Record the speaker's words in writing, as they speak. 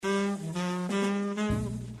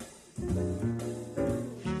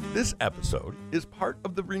This episode is part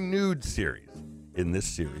of the Renewed series. In this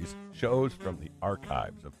series, shows from the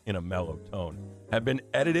archives of In a Mellow Tone have been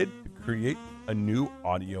edited to create a new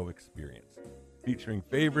audio experience, featuring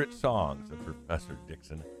favorite songs of Professor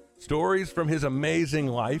Dixon, stories from his amazing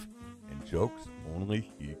life, and jokes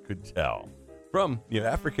only he could tell. From the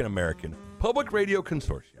African American Public Radio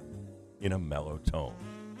Consortium, In a Mellow Tone,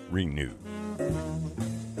 Renewed.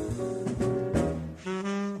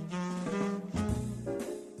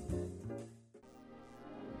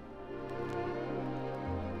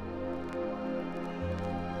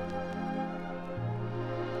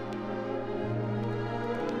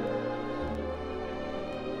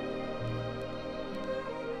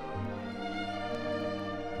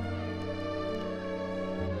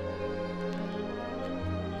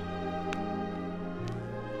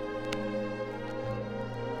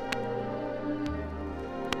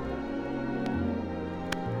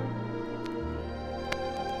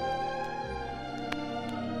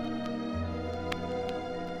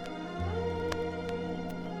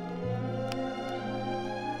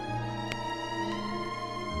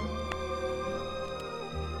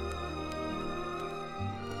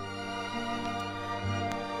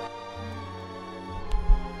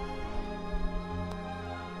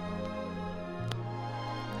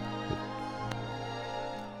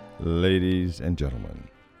 Ladies and gentlemen,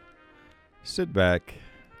 sit back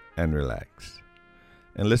and relax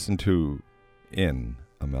and listen to In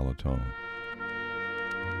a Mellow Tone.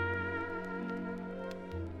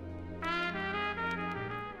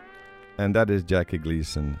 And that is Jackie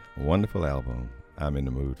Gleason's wonderful album, I'm in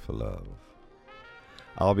the Mood for Love.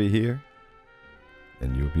 I'll be here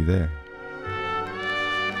and you'll be there.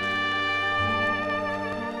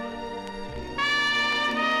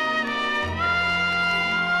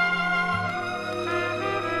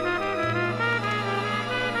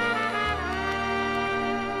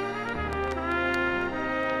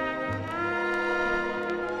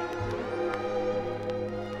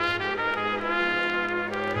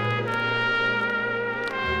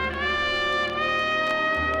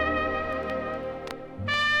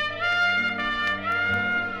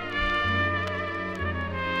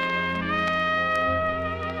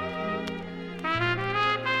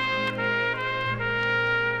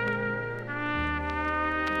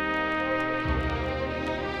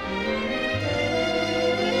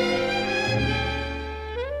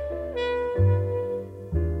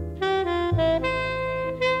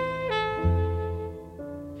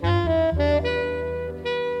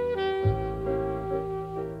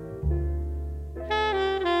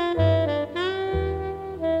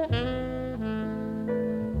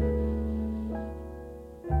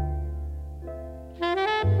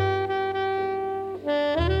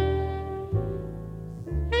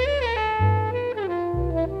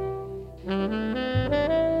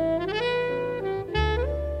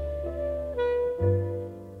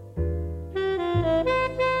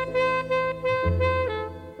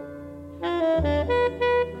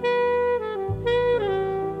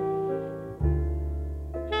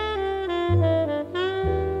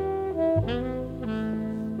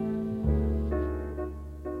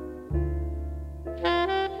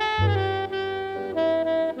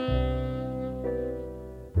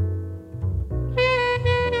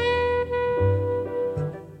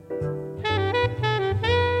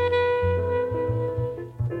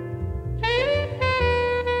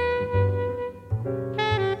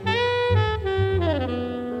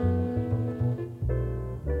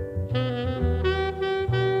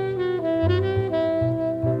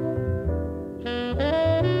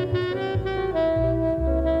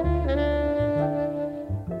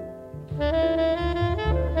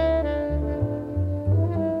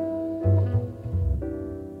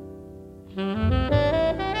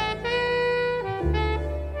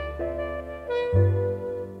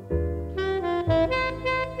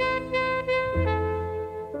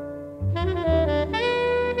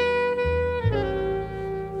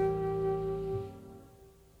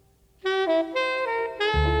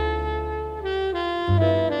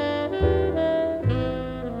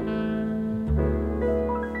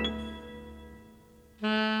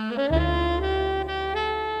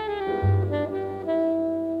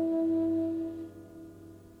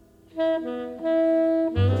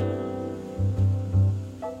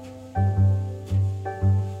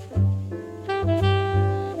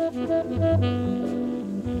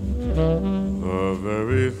 The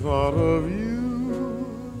very thought of you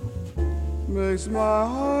makes my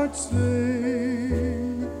heart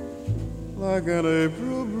sing like an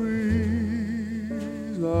April breeze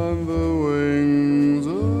on the wings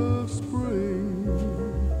of spring,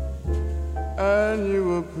 and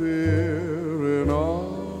you appear in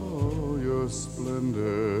all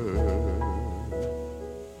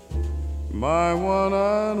my one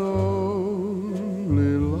and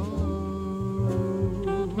only love.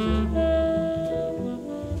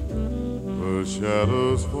 The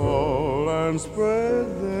shadows fall and spread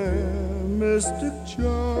their mystic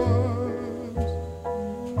charms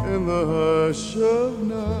in the hush of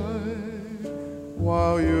night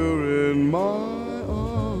while you're in my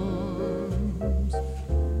arms.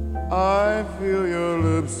 I feel your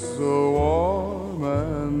lips so warm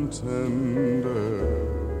and tender,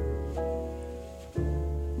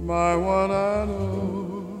 my one and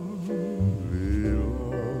only love.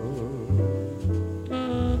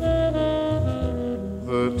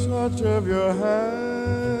 The touch of your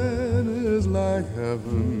hand is like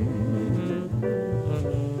heaven,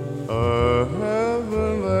 a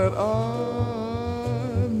heaven that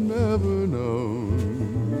I've never known.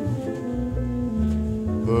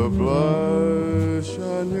 The blush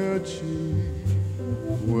on your cheek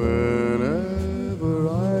whenever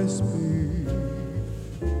I speak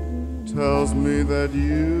tells me that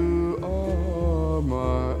you are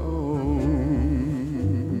my own.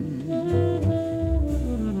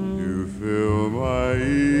 You fill my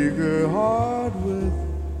eager heart with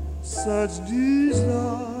such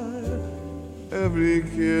desire. Every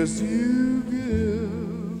kiss you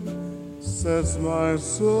give sets my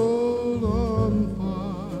soul on fire.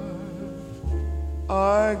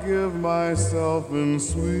 I give myself in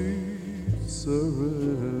sweet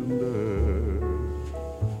surrender,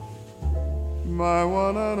 my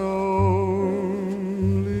one and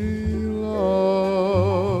only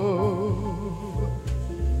love,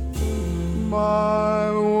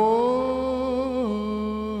 my one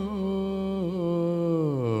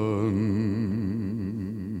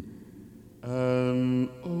and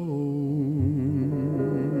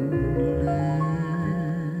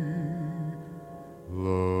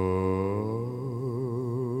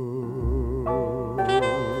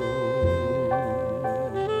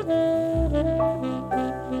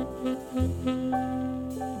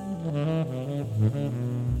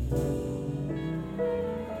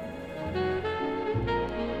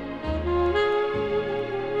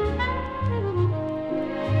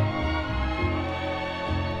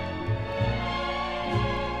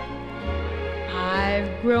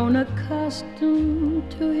I've grown accustomed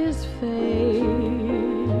to his face.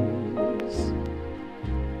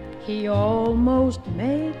 He almost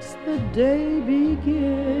makes the day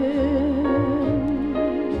begin.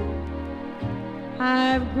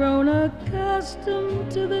 I've grown accustomed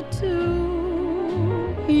to the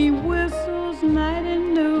tune he whistles night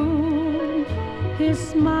and noon. His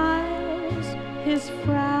smiles, his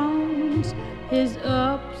frowns, his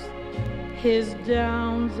ups, his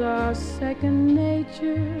downs are second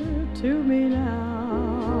nature to me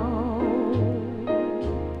now.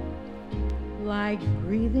 Like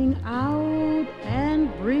breathing out and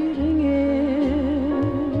breathing in,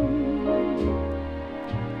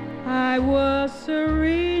 I was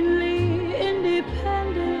serenely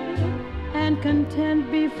independent and content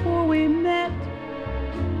before we met.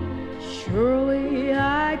 Surely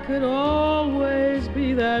I could always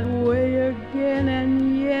be that way again,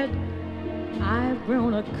 and yet I've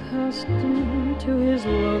grown accustomed to his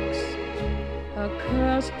looks,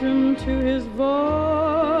 accustomed to his voice,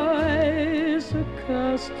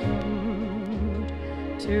 accustomed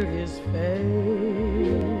to his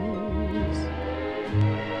face.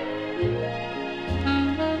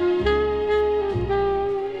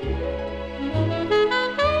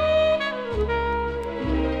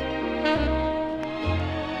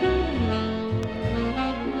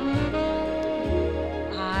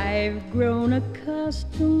 I've grown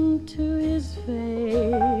accustomed to his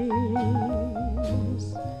face.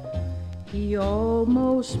 He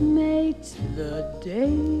almost makes the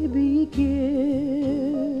day begin.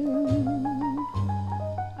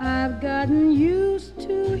 I've gotten used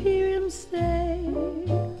to hear him say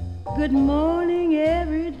good morning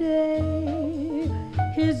every day.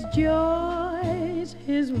 His joys,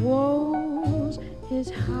 his woes, his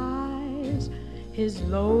highs, his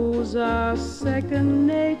lows are second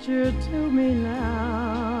nature to me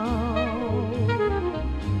now.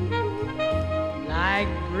 Like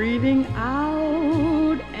breathing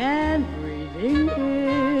out and breathing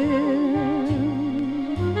in,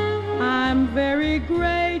 I'm very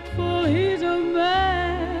grateful he's a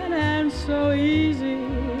man and so easy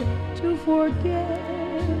to forget.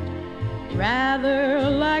 Rather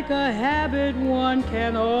like a habit one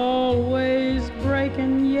can always break,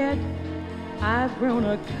 and yet I've grown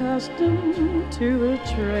accustomed to the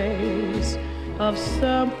trace of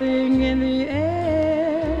something in the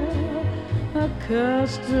air,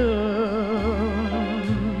 accustomed.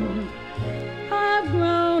 I've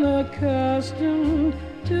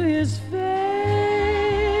his face.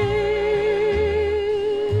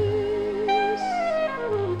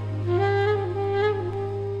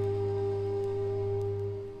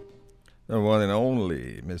 The one and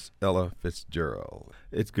only Miss Ella Fitzgerald.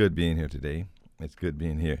 It's good being here today. It's good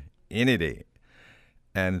being here any day.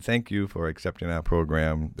 And thank you for accepting our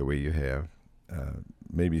program the way you have.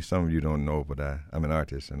 Maybe some of you don't know, but I'm an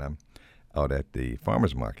artist, and I'm out at the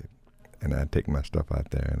farmer's market. And I take my stuff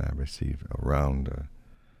out there, and I receive a round of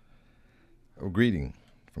greeting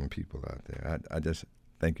from people out there. I just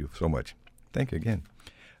thank you so much. Thank you again.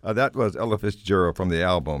 That was Ella Fitzgerald from the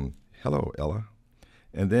album Hello, Ella.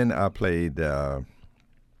 And then I played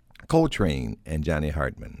Coltrane and Johnny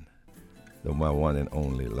Hartman, my one and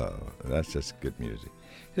only love. That's just good music.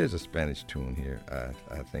 Here's a Spanish tune here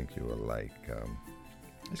I think you will like.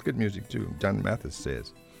 It's good music, too. John Mathis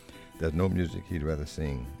says there's no music he'd rather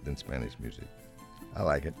sing than Spanish music. I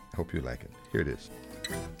like it. Hope you like it. Here it is.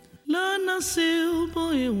 Lá nasceu,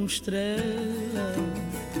 põe estrela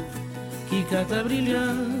que cata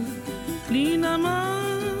brilhar, linda mar,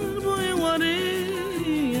 põe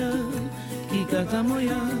areia que cata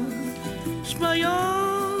moiar,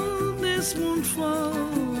 espanhol desse mundo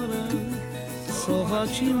fora, só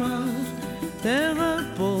rotimar, terra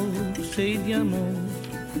pobre, cheia de amor,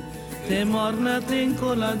 tem morna, tem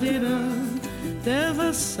coladeira,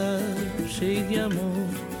 terra sal, cheia de amor,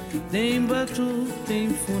 tem batu, tem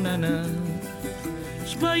funaná,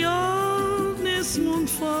 espanhol nesse mundo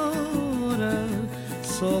fora,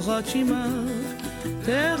 só rotimar,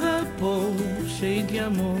 terra pobre, cheia de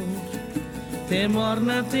amor, tem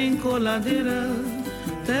morna, tem coladeira,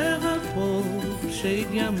 terra pobre, cheia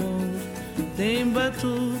de amor, tem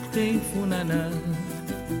batu, tem funaná.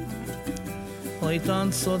 Oi,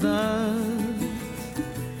 tanto saudade,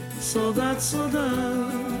 saudade,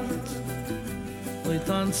 saudade. Oi,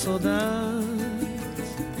 tanto saudade,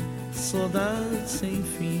 saudade sem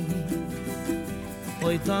fim.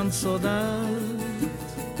 Oi, tanto saudade,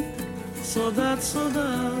 saudade,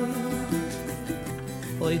 saudade.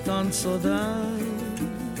 Oi, tanto saudade,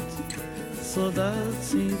 saudade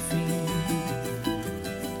sem fim.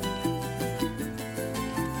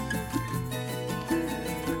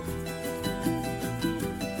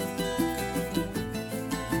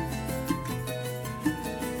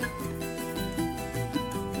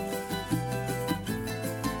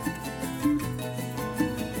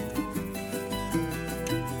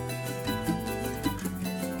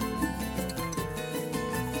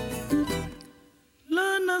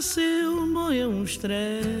 Nasceu uma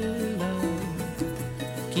estrela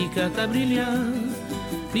que cata brilhar,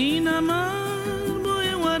 e na mar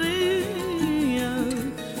boiam areia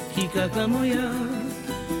que cata moiar,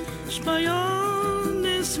 espanhol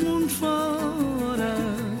nesse mundo fora,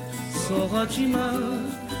 só rotimar,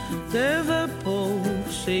 terra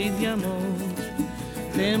pobre, cheia de amor,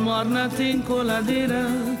 tem morna, tem coladeira,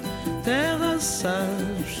 terra sal,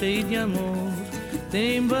 cheia de amor,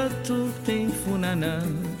 tem batu, tem funaná,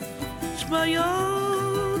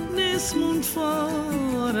 espanhol nesse mundo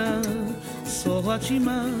fora, só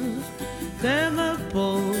rotimar, terra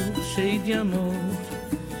pobre, cheia de amor,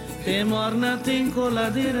 tem morna, tem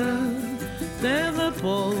coladeira, terra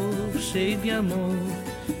pobre, cheia de amor,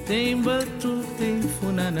 tem batu, tem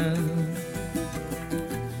funaná.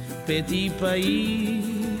 Petit pays,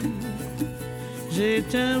 je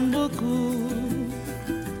t'aime beaucoup.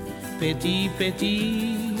 Petit,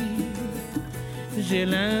 petit, je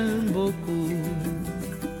l'aime beaucoup.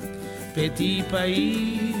 Petit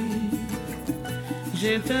pays,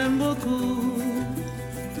 je t'aime beaucoup.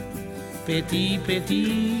 Petit,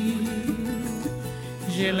 petit,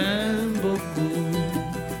 je l'aime beaucoup.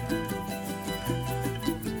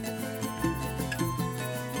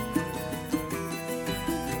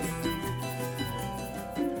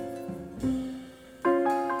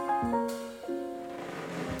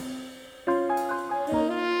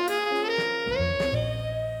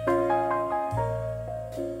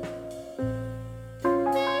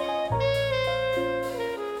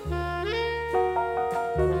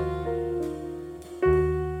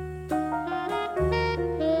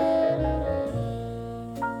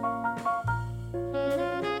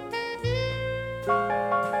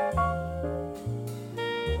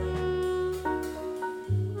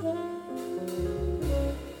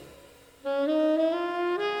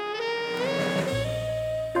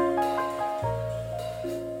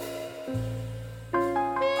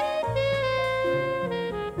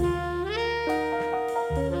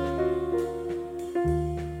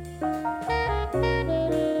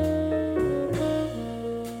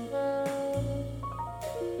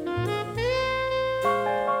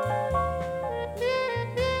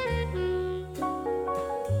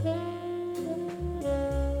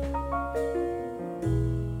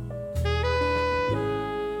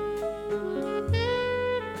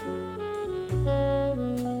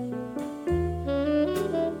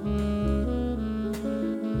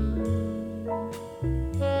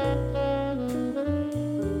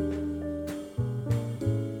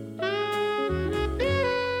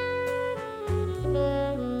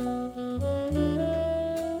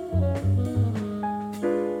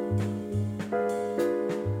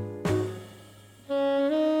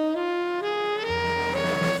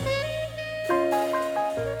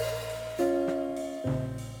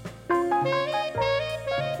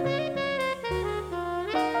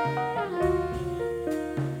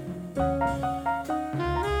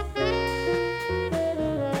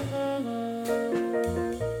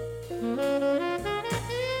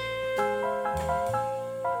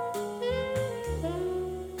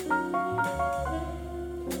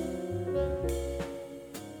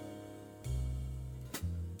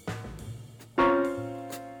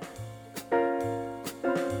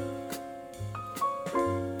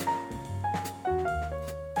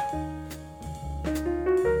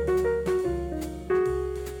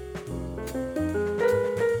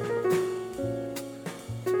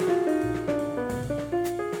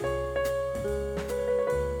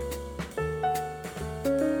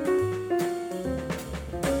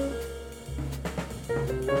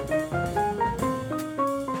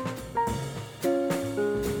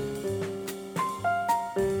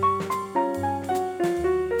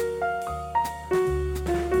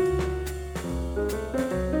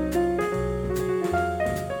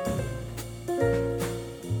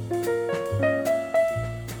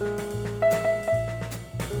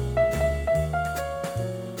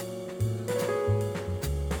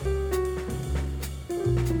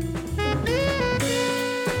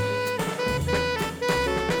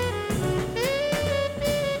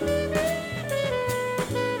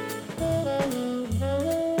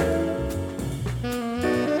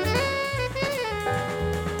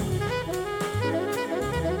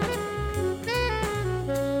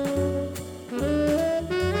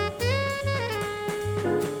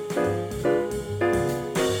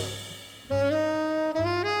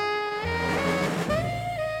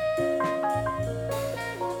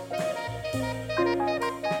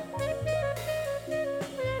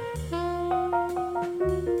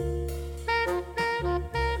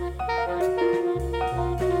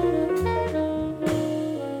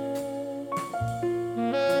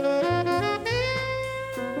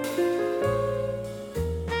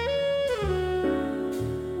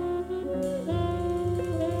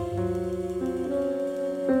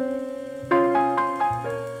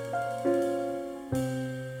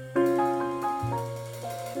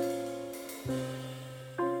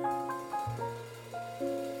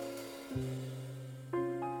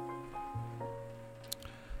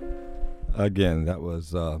 Again, that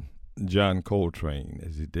was John Coltrane,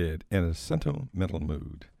 as he did, In a Sentimental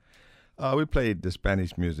Mood. We played the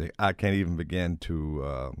Spanish music. I can't even begin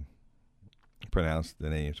to pronounce the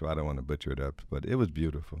name, so I don't want to butcher it up, but it was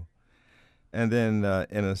beautiful. And then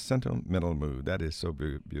In a Sentimental Mood, that is so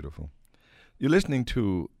beautiful. You're listening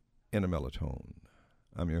to In a Mellotone.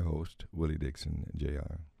 I'm your host, Willie Dixon,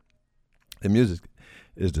 Jr. The music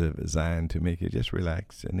is designed to make you just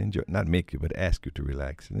relax and enjoy, not make you, but ask you to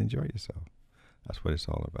relax and enjoy yourself. That's what it's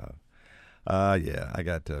all about. Yeah, I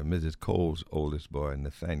got Mrs. Cole's oldest boy,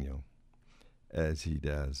 Nathaniel, as he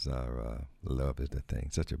does our Love is the Thing.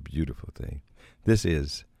 Such a beautiful thing. This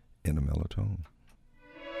is In a Mellotone.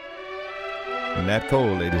 Nat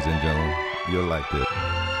Cole, ladies and gentlemen, you'll like this.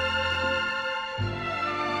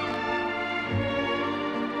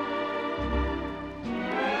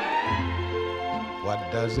 What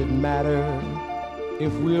does it matter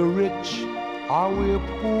if we're rich or we're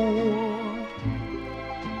poor?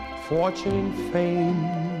 Fortune and fame,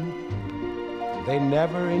 they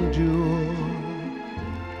never endure.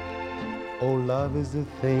 Oh, love is the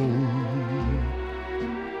thing.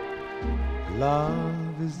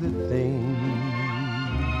 Love is the thing.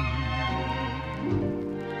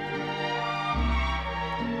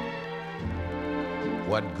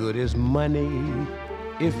 What good is money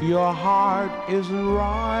if your heart isn't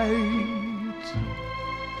right?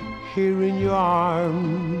 Here in your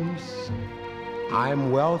arms,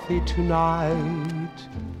 I'm wealthy tonight.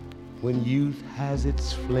 When youth has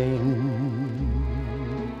its fling,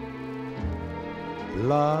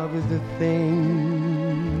 love is the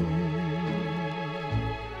thing.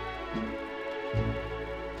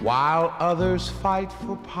 While others fight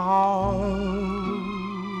for power,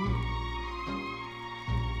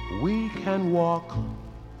 we can walk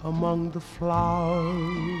among the flowers,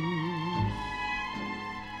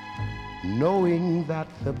 knowing that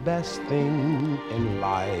the best thing in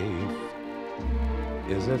life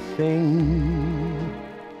is a thing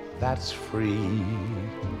that's free,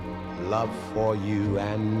 love for you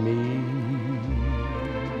and me.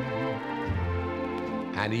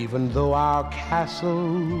 And even though our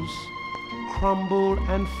castles crumble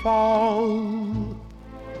and fall,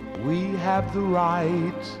 we have the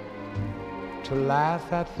right to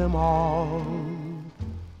laugh at them all,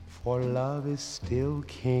 for love is still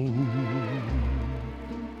king.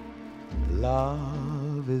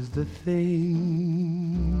 Love is the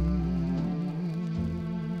thing.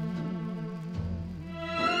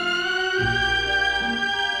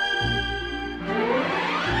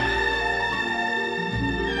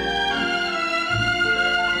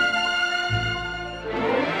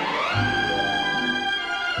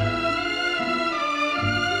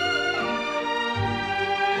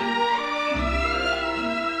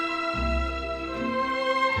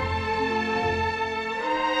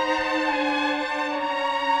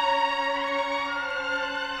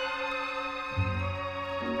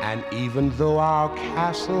 And even though our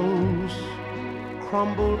castles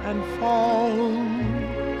crumble and fall,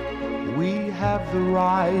 we have the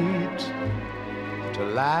right to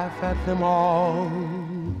laugh at them all,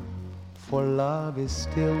 for love is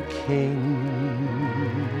still king.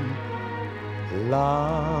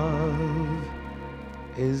 Love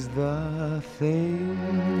is the thing.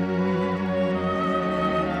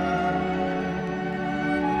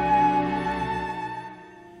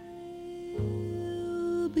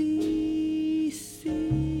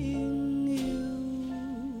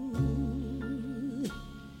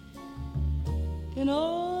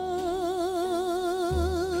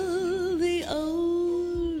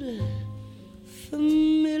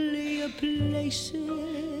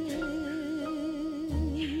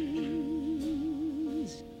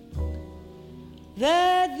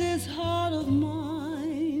 That this heart of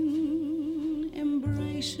mine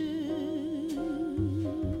embraces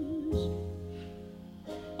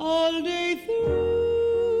all day through.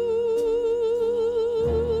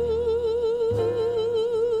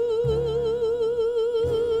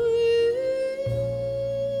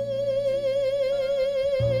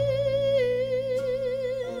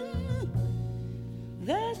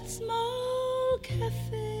 That small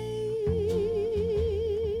cafe,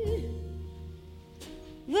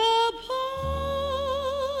 the park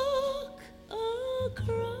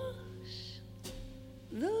across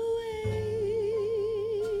the way,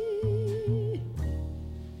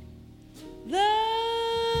 the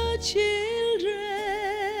children's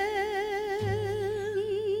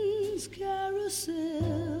carousel,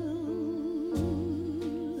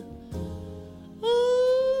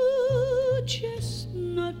 oh,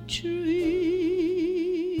 chestnut tree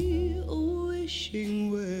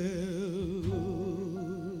wishing well.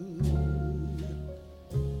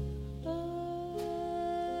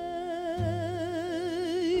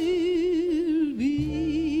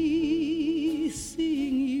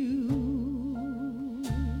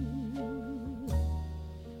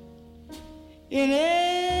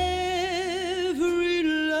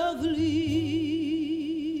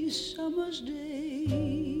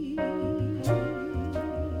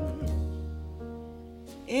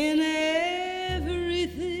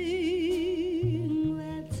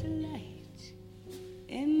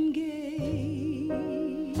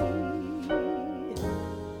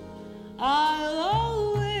 I'll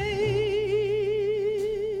always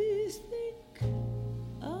think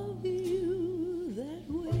of you that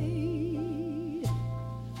way.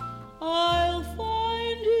 I'll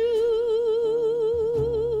find you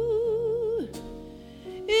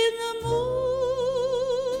in the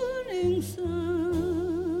morning sun,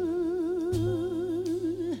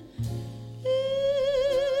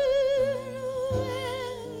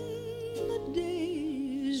 when the day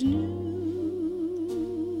is new.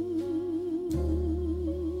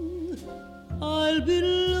 I'll be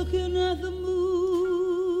looking at the moon,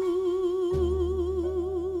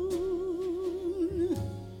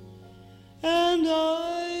 and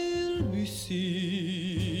I'll be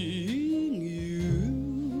seeing you.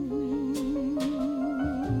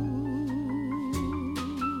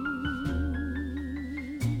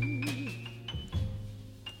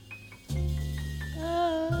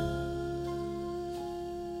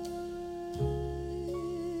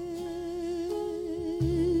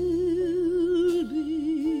 I'll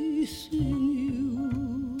be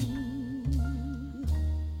seeing you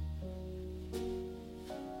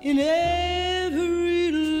in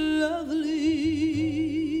every lovely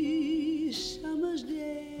summer's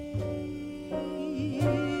day.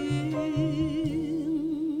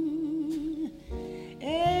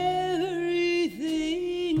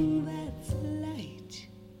 Everything that's light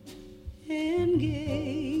and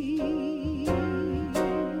gay.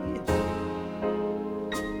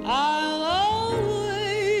 I'll always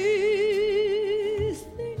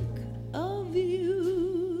think of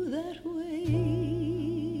you that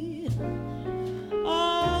way.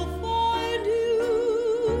 I'll find you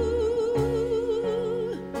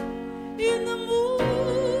in the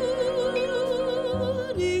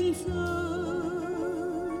morning sun,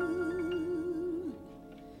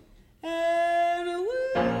 and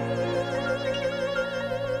when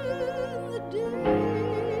the day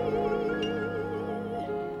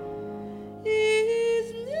is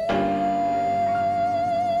new,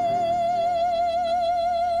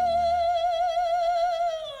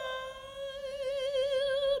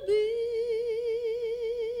 I'll be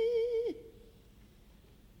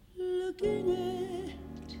looking at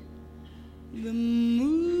the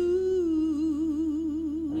moon,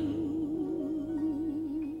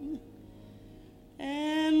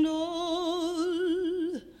 and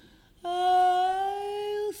all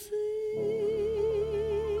I'll see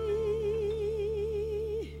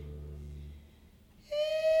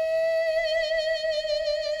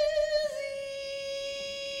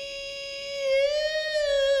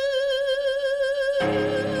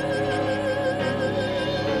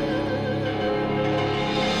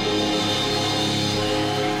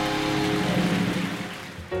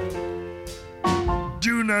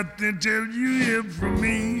Do nothing till you hear from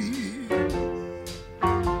me.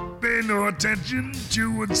 Pay no attention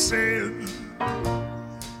to what's said.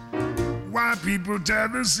 Why people tear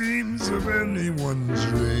the seams of anyone's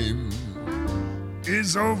dream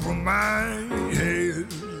is over my head.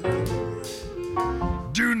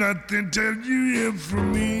 Do nothing till you hear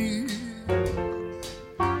from me.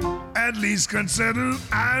 At least consider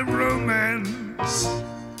our romance.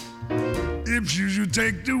 If you should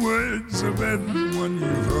take the words of everyone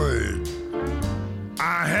you've heard,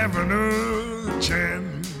 I haven't a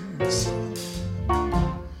chance.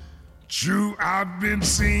 True, I've been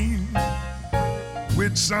seen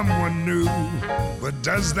with someone new, but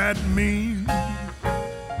does that mean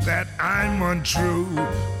that I'm untrue?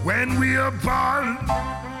 When we apart,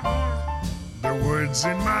 the words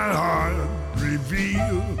in my heart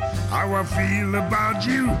reveal how I feel about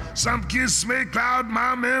you. Some kiss may cloud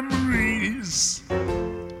my memories,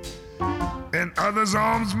 and others'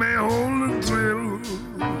 arms may hold a thrill.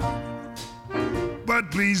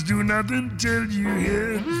 But please do nothing till you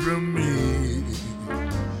hear from me,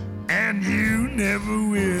 and you never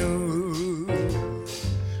will.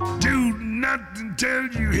 Do nothing till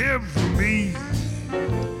you hear from me.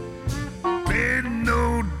 Pay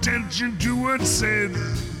no attention to what's said.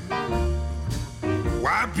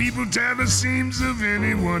 Why people tear the seams of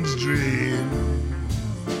anyone's dream?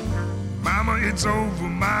 Mama, it's over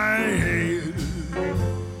my head.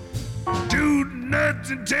 Do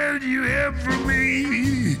nothing till you hear from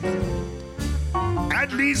me.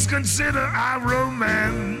 At least consider our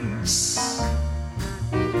romance.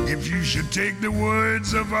 If you should take the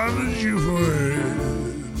words of others you've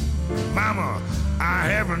heard, Mama, I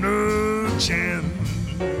haven't a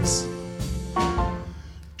chance.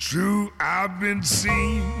 True, I've been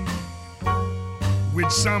seen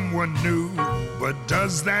with someone new, but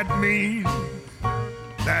does that mean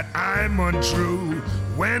that I'm untrue?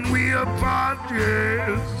 When we apart,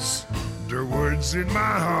 yes, the words in my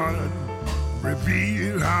heart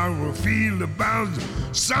reveal how I feel about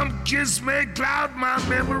some kiss may cloud my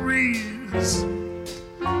memories,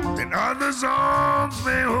 and others arms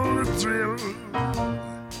may hold a thrill.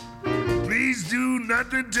 Please do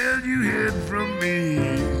nothing till you hear from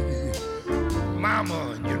me,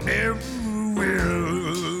 Mama, you never will.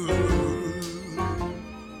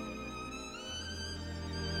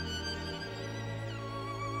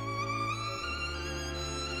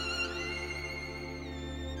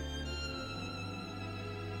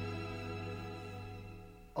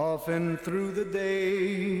 Often through the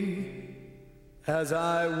day, as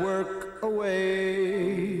I work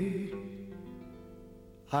away,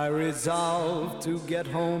 I resolve to get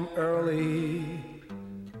home early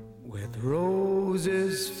with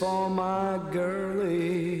roses for my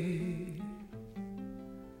girlie,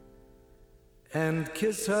 and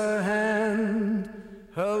kiss her hand,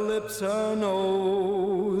 her lips, her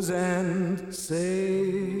nose, and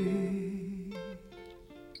say,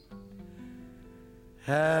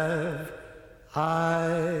 have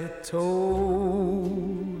I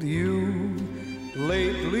told you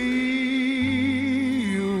lately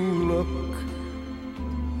you look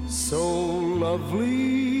so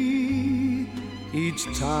lovely each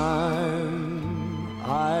time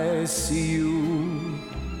I see you,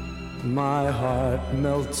 my heart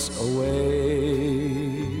melts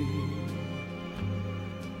away.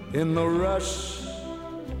 In the rush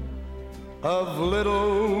of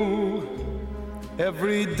little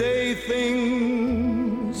everyday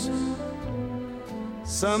things,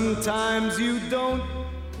 sometimes you don't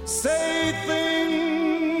say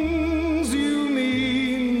things you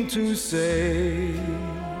mean to say.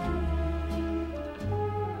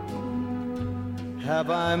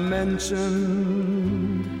 Have I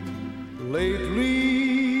mentioned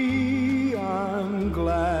lately I'm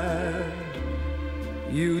glad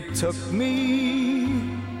you took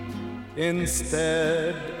me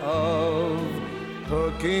instead of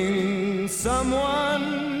hooking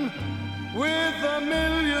someone with a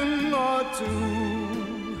million or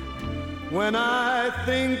two? When I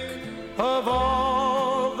think of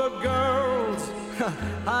all the girls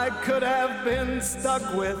I could have been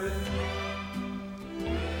stuck with,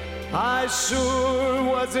 I sure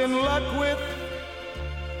was in luck with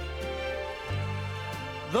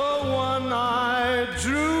the one I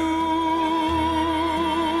drew.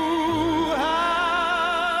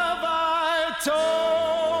 Have I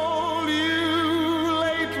told you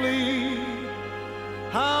lately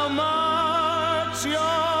how much your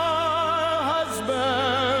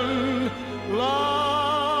husband loves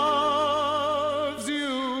you?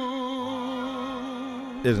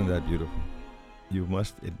 Isn't that beautiful? You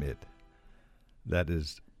must admit, that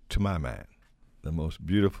is, to my mind, the most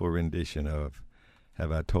beautiful rendition of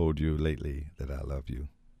Have I Told You Lately That I Love You.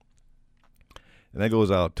 And that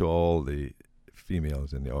goes out to all the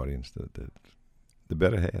females in the audience, the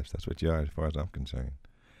better halves. That's what you are as far as I'm concerned.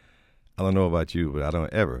 I don't know about you, but I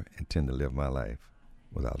don't ever intend to live my life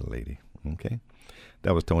without a lady, okay?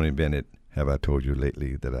 That was Tony Bennett, Have I Told You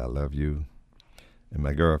Lately That I Love You. And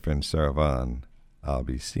my girlfriend, Sarah Vaughan, I'll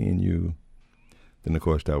Be Seeing You. Then, of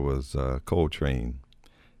course, that was Coltrane,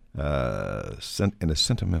 in a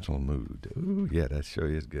sentimental mood. Ooh, yeah, that sure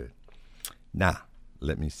is good. Now,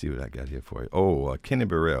 let me see what I got here for you. Oh, Kenny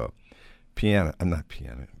Burrell, piano. I'm not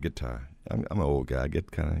piano, guitar. I'm an old guy. I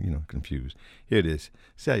get kind of, confused. Here it is.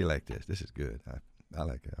 See how you like this. This is good. I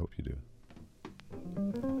like it. I hope you do.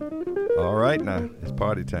 All right, now, it's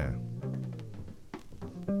party time.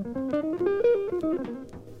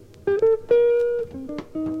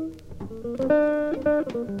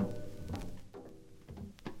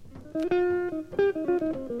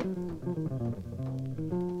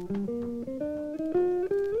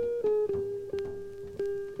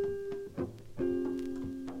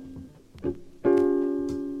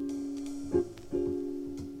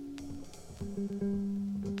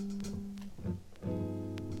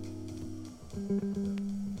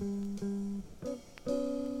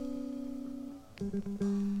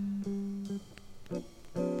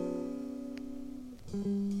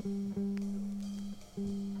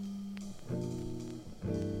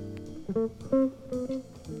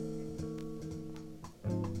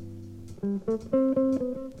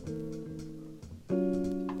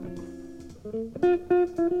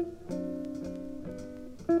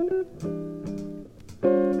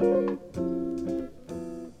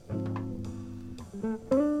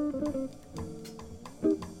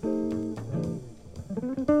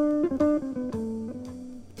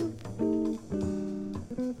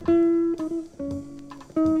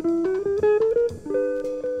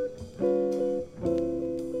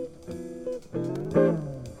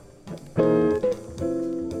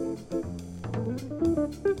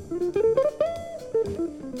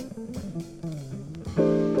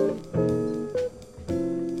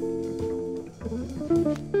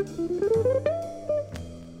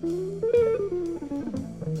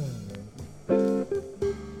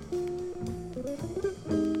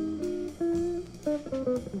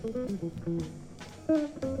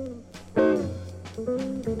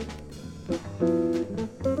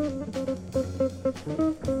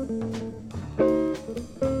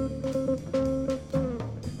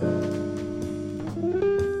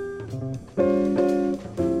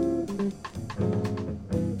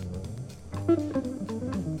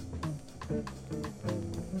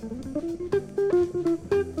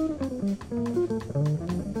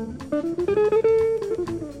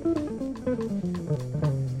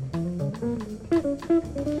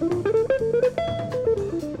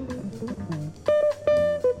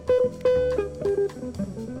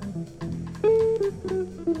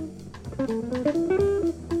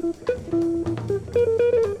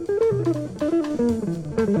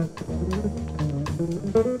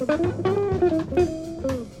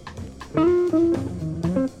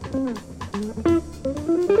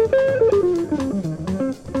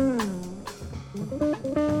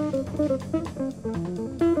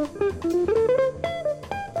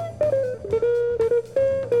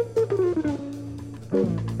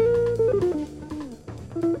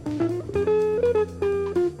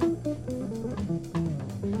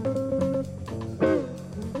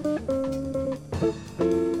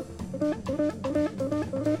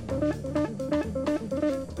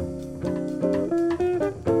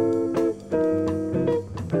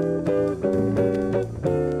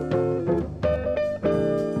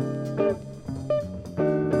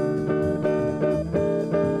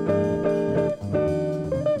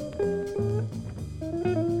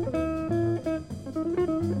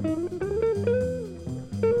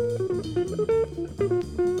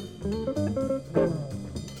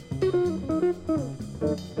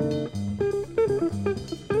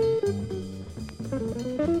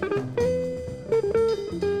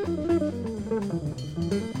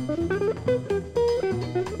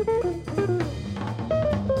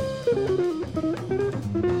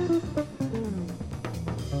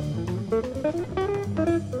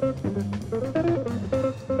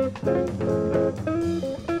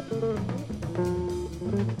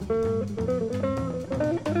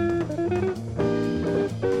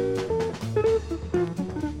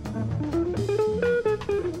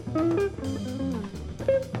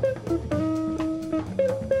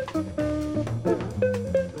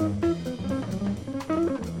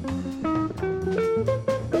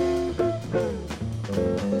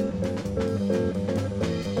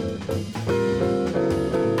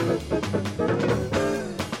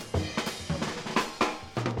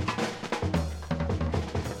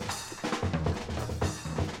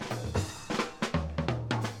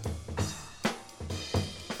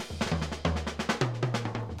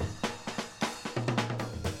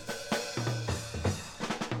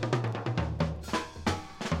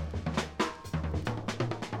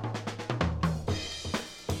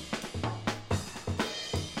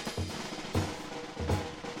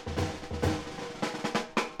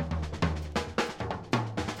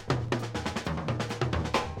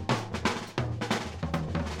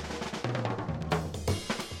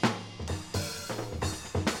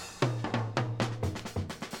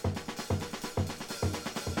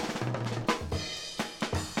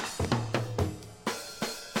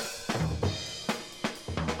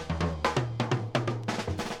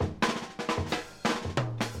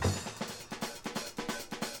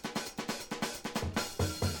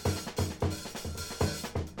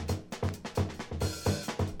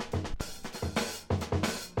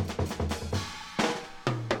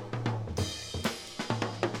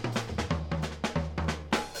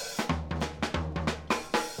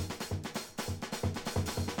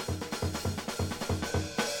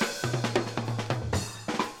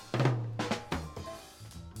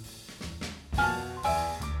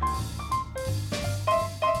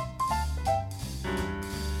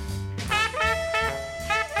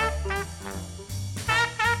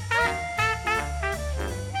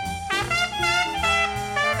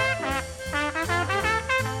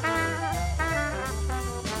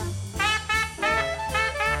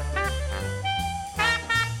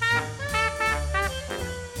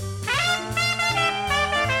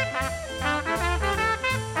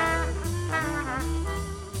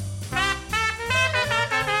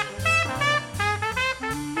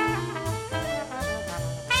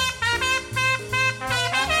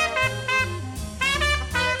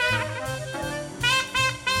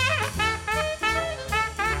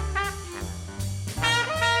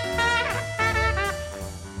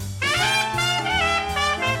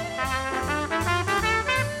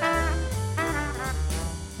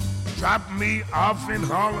 drop me off in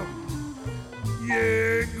Harlem.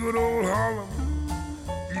 Yeah, good old Harlem.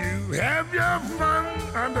 You have your fun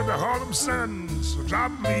under the Harlem sun, so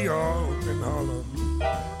drop me off in Harlem.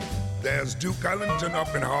 There's Duke Ellington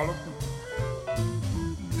up in Harlem.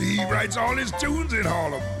 He writes all his tunes in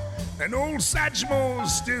Harlem. And old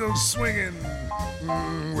Satchmo's still swinging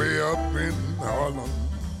way up in Harlem.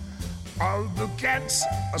 All the cats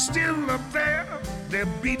are still up there.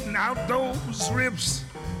 They're beating out those riffs.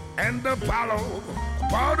 And Apollo,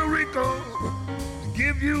 Puerto Rico, to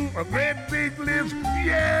give you a great big lift.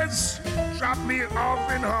 Yes, drop me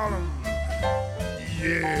off in Harlem.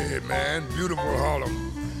 Yeah, man, beautiful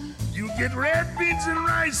Harlem. You get red beans and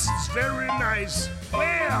rice, it's very nice.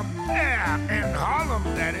 Way up there in Harlem,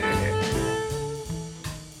 that is.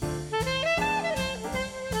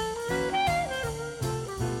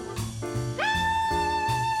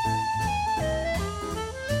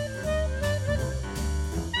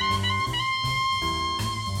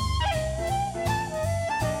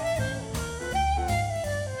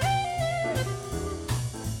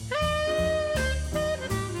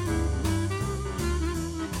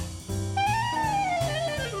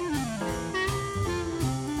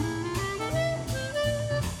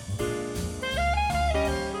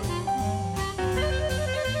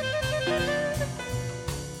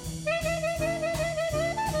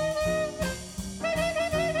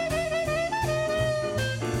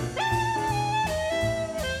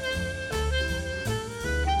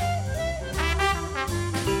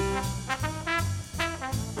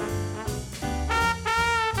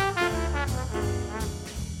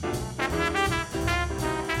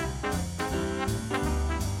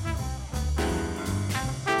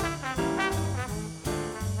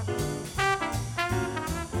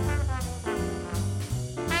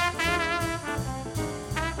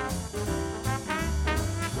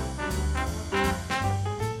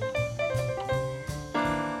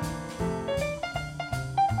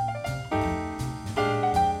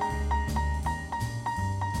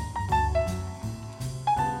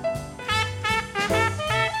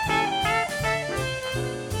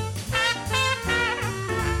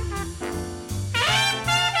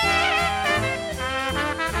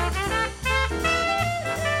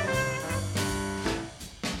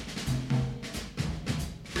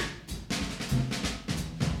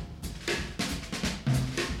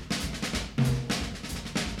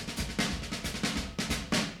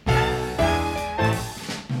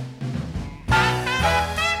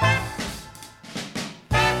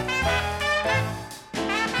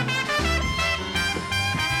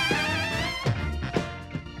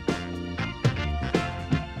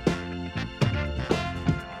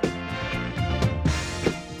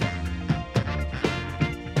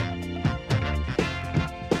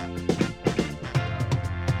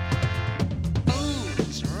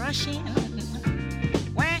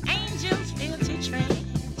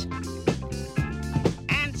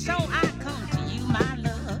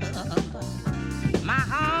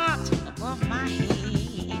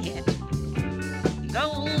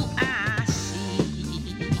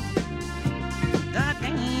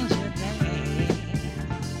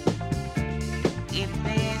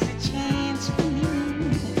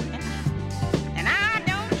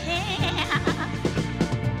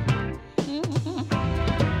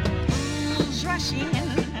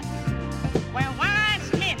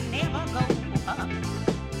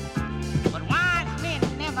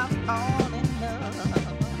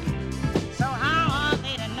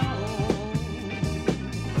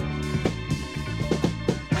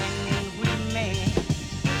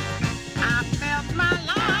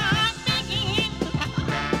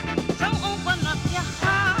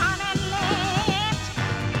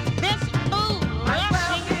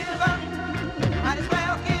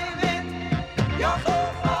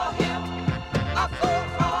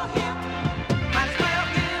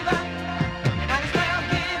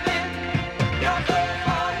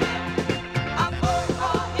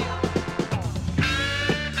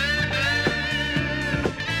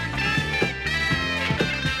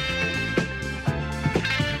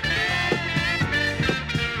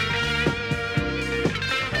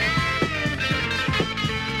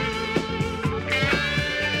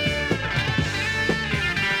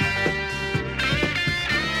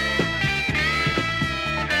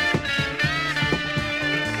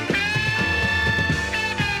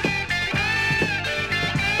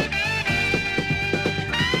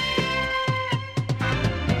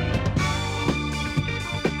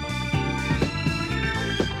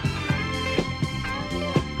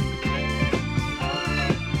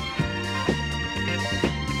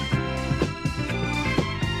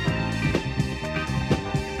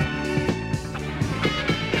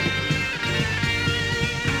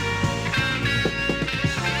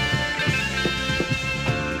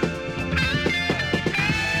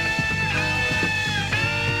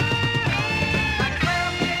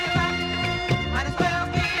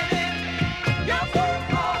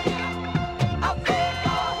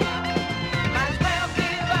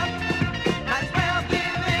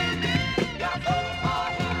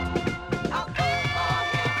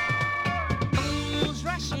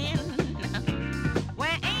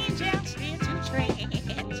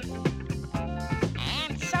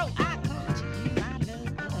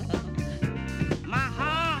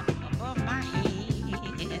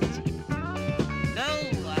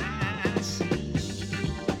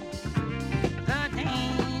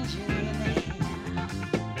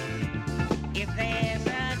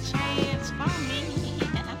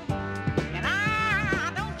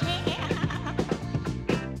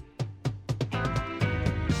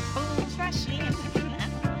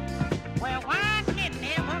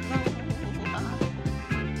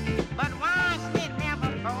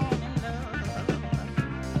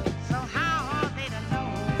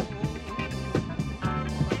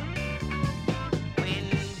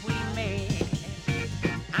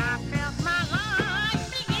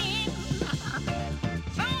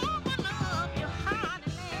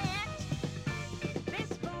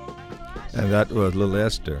 And that was Little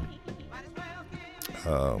Esther.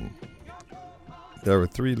 There were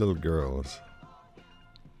three little girls.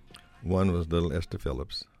 One was Little Esther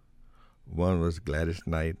Phillips. One was Gladys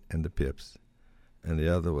Knight and the Pips. And the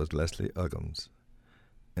other was Leslie Uggams.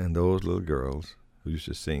 And those little girls who used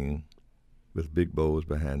to sing with big bows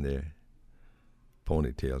behind their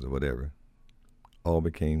ponytails or whatever all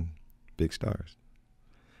became big stars.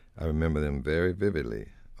 I remember them very vividly,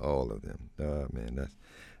 all of them. Man,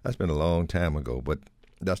 that's been a long time ago, but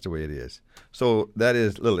that's the way it is. So that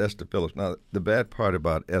is Little Esther Phillips. Now, the bad part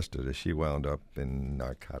about Esther is she wound up in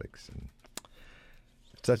narcotics, and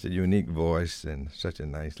such a unique voice and such a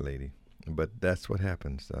nice lady. But that's what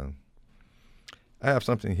happens. I have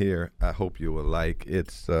something here I hope you will like.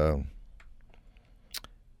 It's a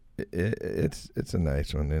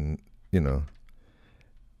nice one, and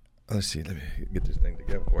let's see. Let me get this thing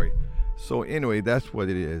together for you. So anyway, that's what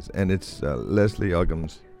it is, and it's Leslie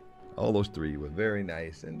Uggams. All those three were very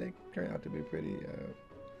nice, and they turned out to be pretty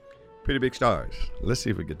big stars. Let's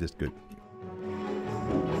see if we get this good.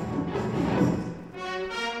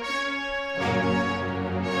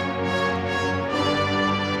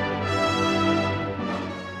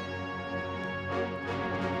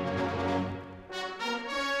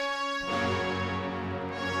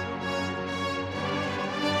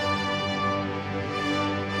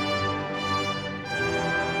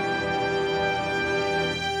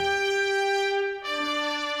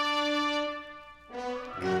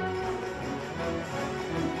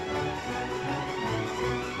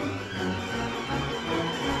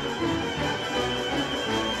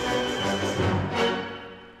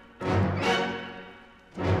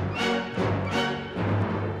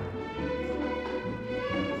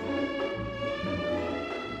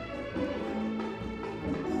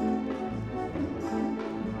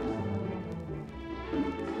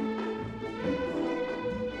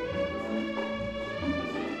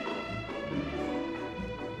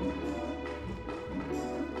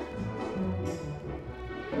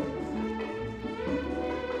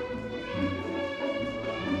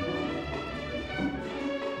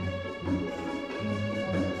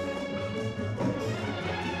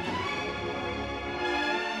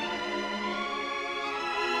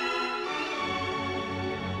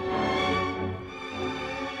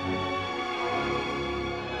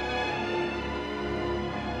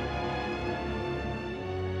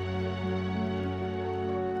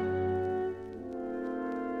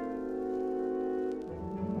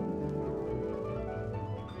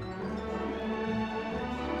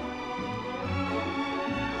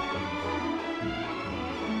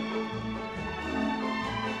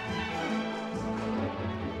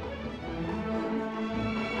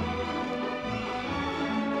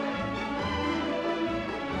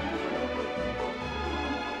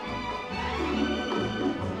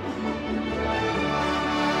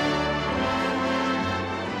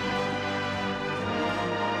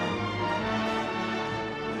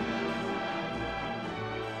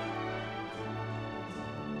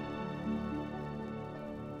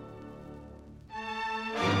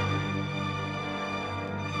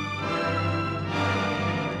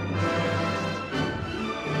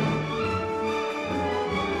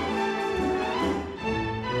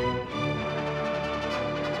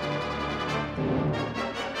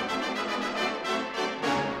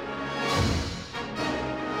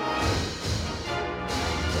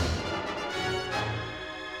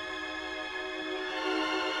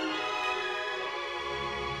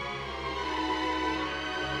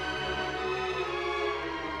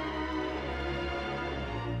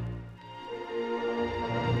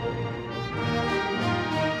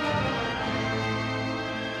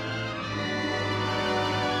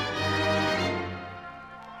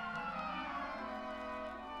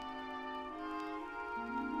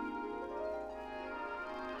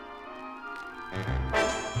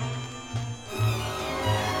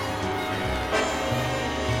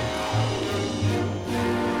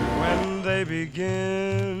 When they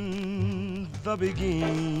begin the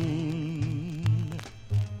begin,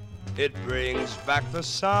 it brings back the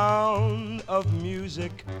sound of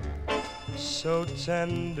music so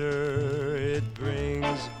tender. It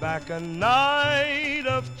brings back a night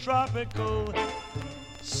of tropical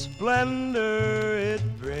splendor.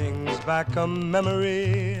 It brings back a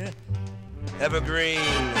memory evergreen.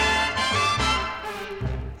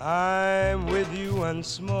 I'm with you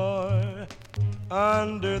once more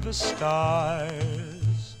under the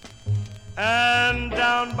stars, and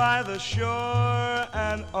down by the shore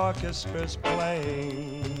an orchestra's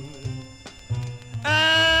playing,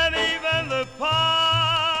 and even the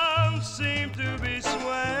palms seem to be swaying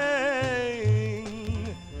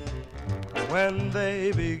when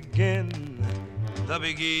they begin the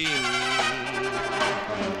begin.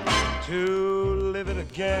 To live it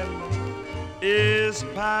again is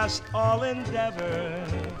past all endeavor,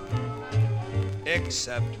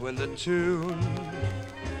 except when the tune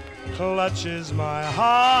clutches my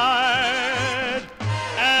heart.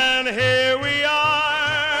 And here we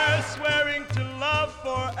are, swearing to love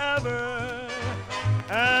forever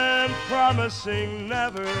and promising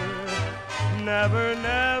never, never,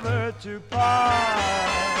 never to part.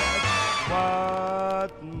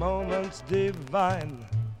 What moments divine,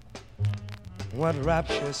 what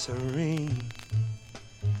rapture serene,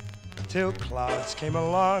 till clouds came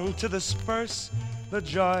along to disperse the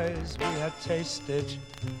joys we had tasted.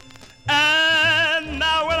 And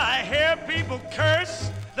now when I hear people curse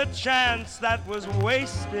the chance that was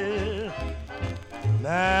wasted,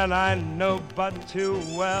 man, I know but too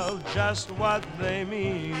well just what they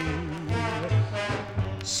mean.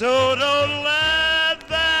 So don't let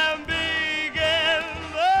them begin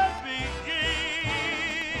the begin.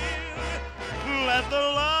 Let the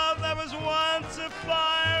love that was once a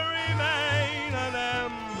fire remain an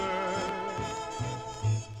ember.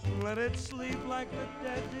 Let it sleep like the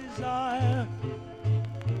dead desire.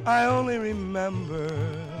 I only remember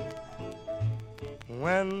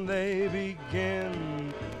when they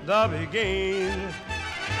begin the begin.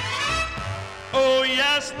 Oh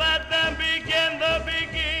yes, let them begin the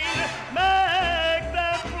begin. Make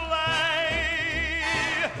them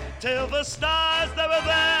play till the stars that were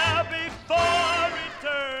there before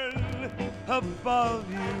return above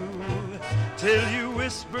you, till you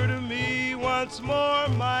whisper to me once more,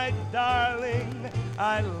 my darling,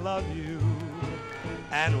 I love you.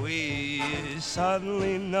 And we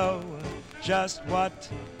suddenly know just what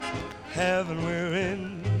heaven we're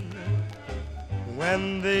in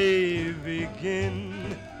when they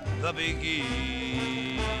begin the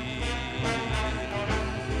begin.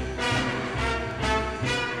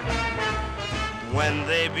 When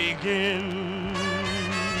they begin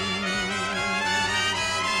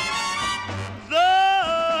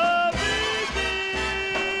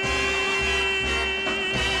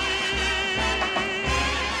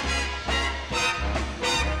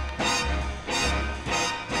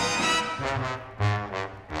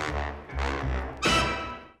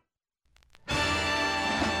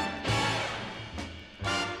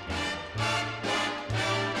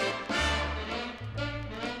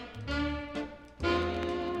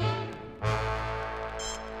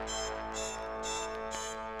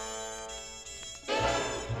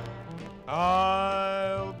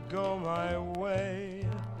I'll go my way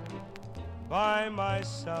by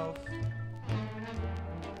myself.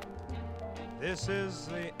 This is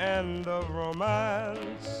the end of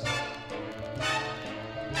romance.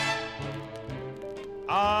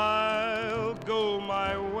 I'll go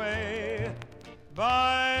my way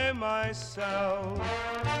by myself.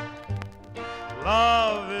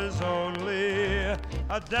 Love is only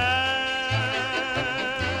a dance.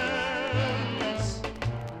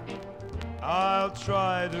 I'll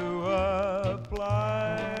try to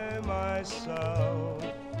apply myself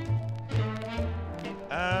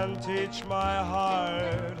and teach my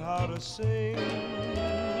heart how to sing.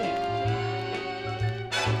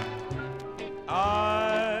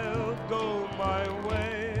 I'll go my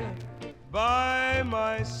way by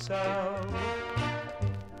myself,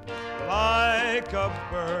 like a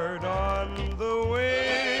bird on the wing.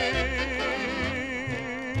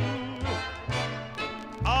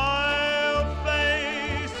 I'll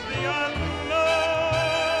face the unknown.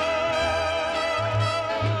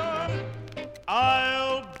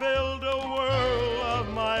 I'll build a world of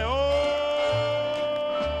my own.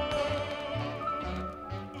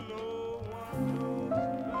 No one knows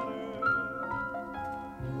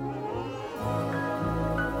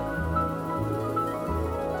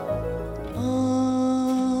I'm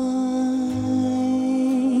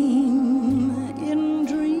in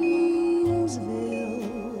Dreamsville,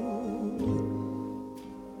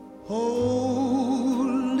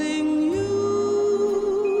 holding you,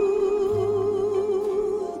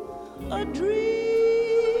 a dreamy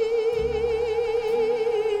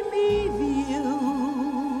view,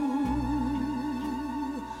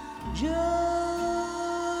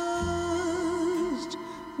 just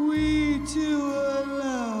we two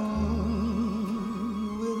alone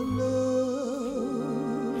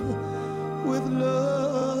with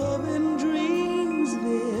love in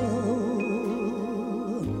Dreamsville.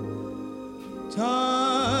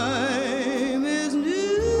 Time is new.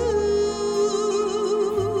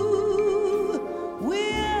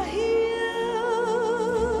 We're here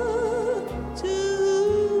to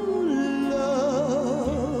love.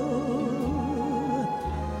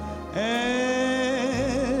 And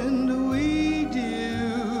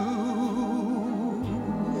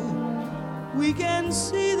and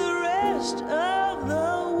see the rest of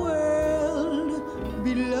the world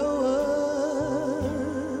below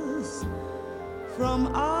us from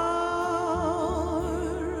our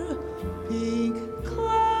pink cloud.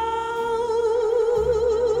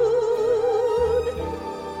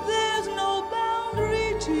 There's no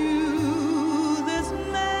boundary to this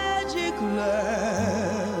magic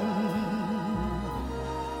land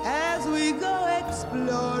as we go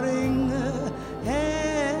exploring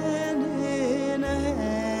hand in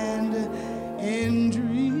hand in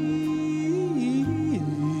Dreamsville.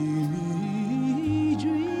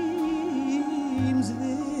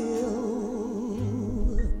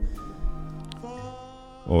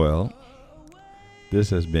 Well, this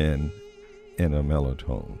has been In a Mellow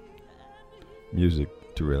Tone, music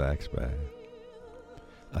to relax by.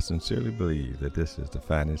 I sincerely believe that this is the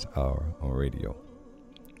finest hour on radio.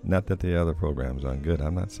 Not that the other programs aren't good.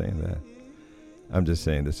 I'm not saying that. I'm just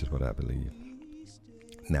saying this is what I believe.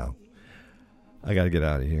 Now, I got to get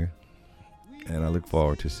out of here, and I look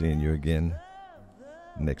forward to seeing you again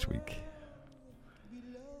next week.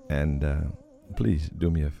 And please do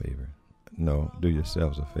me a favor. No, do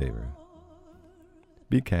yourselves a favor.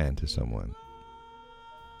 Be kind to someone.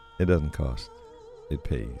 It doesn't cost. It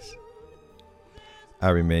pays. I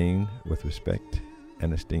remain, with respect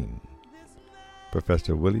and esteem,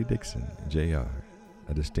 Professor Willie Dixon, Jr.,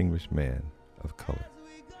 a distinguished man of color.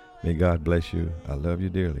 May God bless you. I love you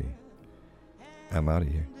dearly. I'm out of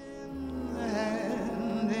here.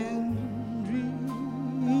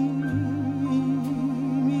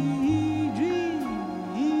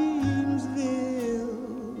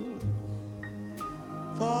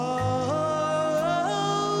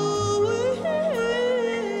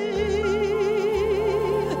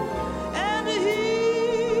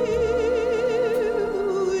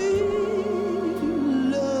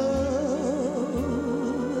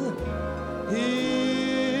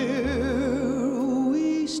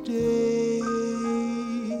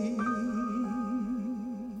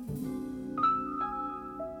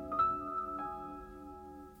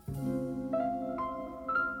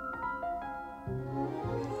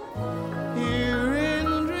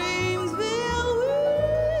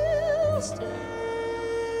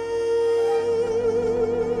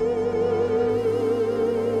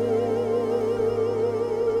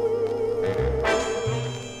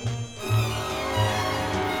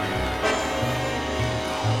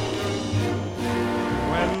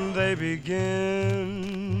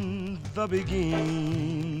 Begin the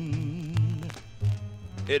begin.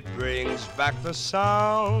 It brings back the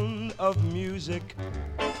sound of music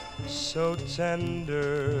so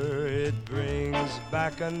tender. It brings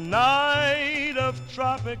back a night of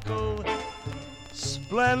tropical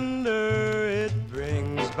splendor. It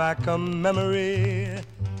brings back a memory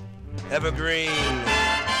evergreen.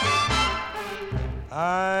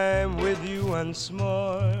 I'm with you once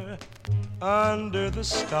more under the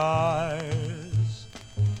stars,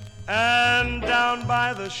 and down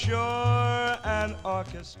by the shore an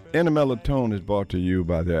orchestra. In a Mellow Tone is brought to you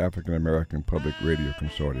by the African American Public Radio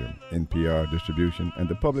Consortium, NPR distribution, and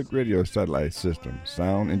the Public Radio Satellite System.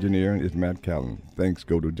 Sound engineering is Matt Callan. Thanks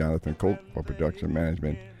go to Jonathan Colt for production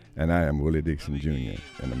management, and I am Willie Dixon Jr.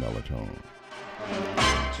 in a Mellow Tone.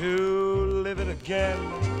 To live it again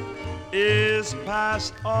is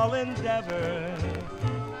past all endeavor,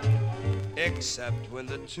 except when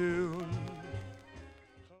the tune.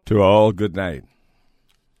 To all, good night.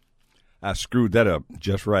 I screwed that up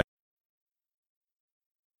just right.